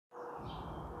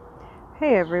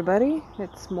Hey everybody,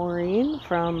 it's Maureen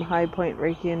from High Point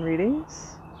Reiki and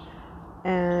Readings,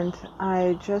 and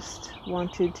I just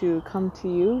wanted to come to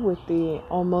you with the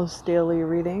almost daily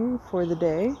reading for the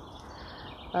day.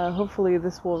 Hopefully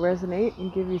this will resonate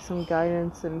and give you some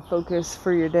guidance and focus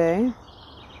for your day.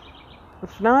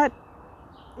 If not,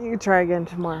 you can try again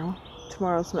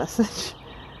tomorrow's message.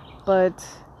 But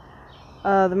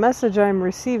the message I'm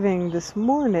receiving this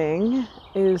morning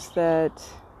is that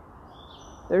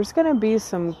there's going to be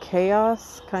some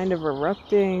chaos kind of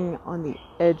erupting on the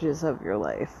edges of your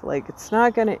life. Like, it's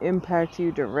not going to impact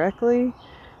you directly,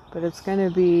 but it's going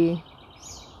to be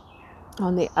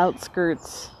on the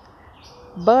outskirts.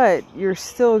 But you're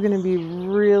still going to be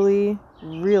really,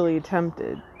 really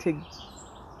tempted to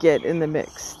get in the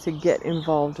mix, to get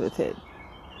involved with it.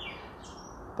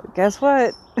 But guess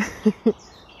what?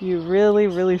 You really,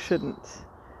 really shouldn't.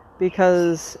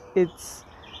 Because it's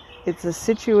a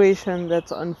situation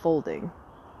that's unfolding.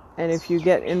 And if you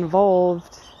get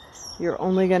involved, you're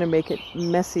only going to make it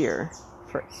messier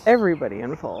for everybody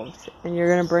involved. And you're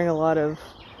going to bring a lot of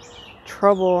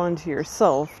trouble onto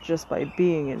yourself just by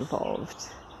being involved.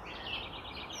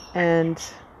 And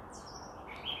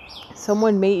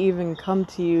someone may even come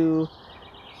to you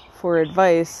for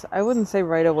advice. I wouldn't say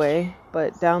right away,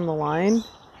 but down the line.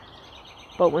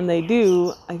 But when they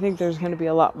do, I think there's going to be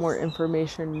a lot more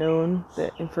information known.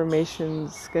 The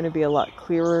information's going to be a lot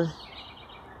clearer.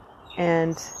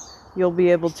 And you'll be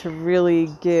able to really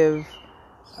give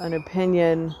an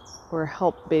opinion or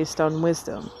help based on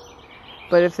wisdom.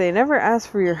 But if they never ask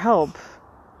for your help,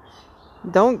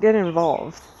 don't get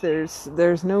involved.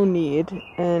 There's no need.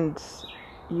 And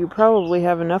you probably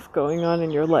have enough going on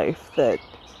in your life that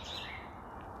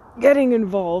getting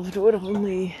involved would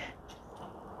only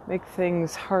make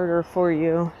things harder for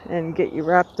you and get you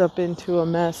wrapped up into a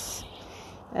mess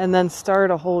and then start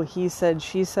a whole he said,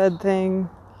 she said thing.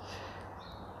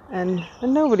 And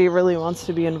nobody really wants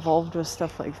to be involved with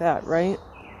stuff like that, right?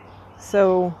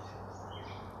 So,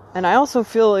 and I also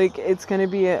feel like it's going to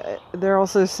be they're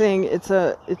also saying it's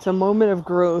a moment of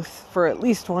growth for at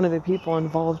least one of the people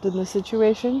involved in the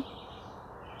situation.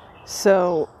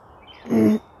 So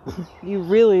you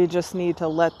really just need to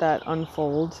let that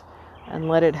unfold and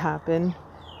let it happen.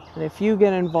 And if you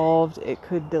get involved, it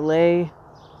could delay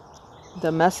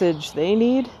the message they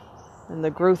need and the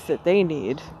growth that they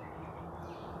need.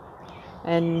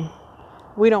 And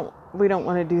we don't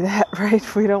want to do that,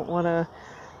 right? We don't want to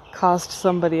cost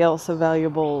somebody else a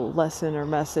valuable lesson or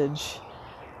message.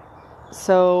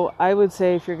 So I would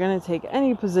say if you're going to take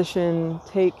any position,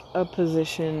 take a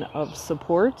position of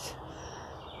support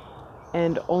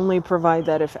and only provide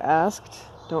that if asked.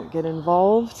 Don't get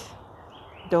involved.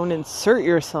 Don't insert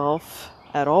yourself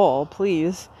at all,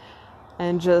 please.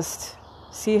 And just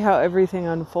see how everything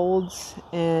unfolds.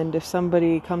 And if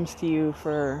somebody comes to you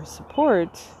for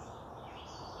support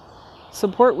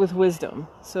with wisdom.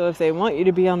 So if they want you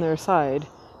to be on their side,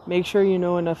 make sure you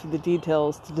know enough of the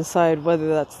details to decide whether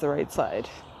that's the right side.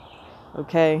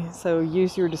 Okay? So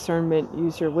use your discernment,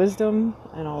 use your wisdom,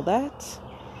 and all that.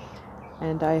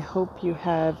 And I hope you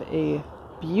have a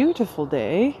beautiful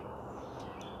day.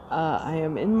 I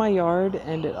am in my yard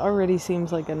and it already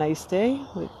seems like a nice day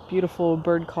with beautiful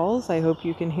bird calls I hope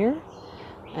you can hear.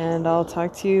 And I'll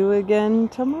talk to you again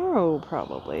tomorrow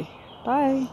probably. Bye.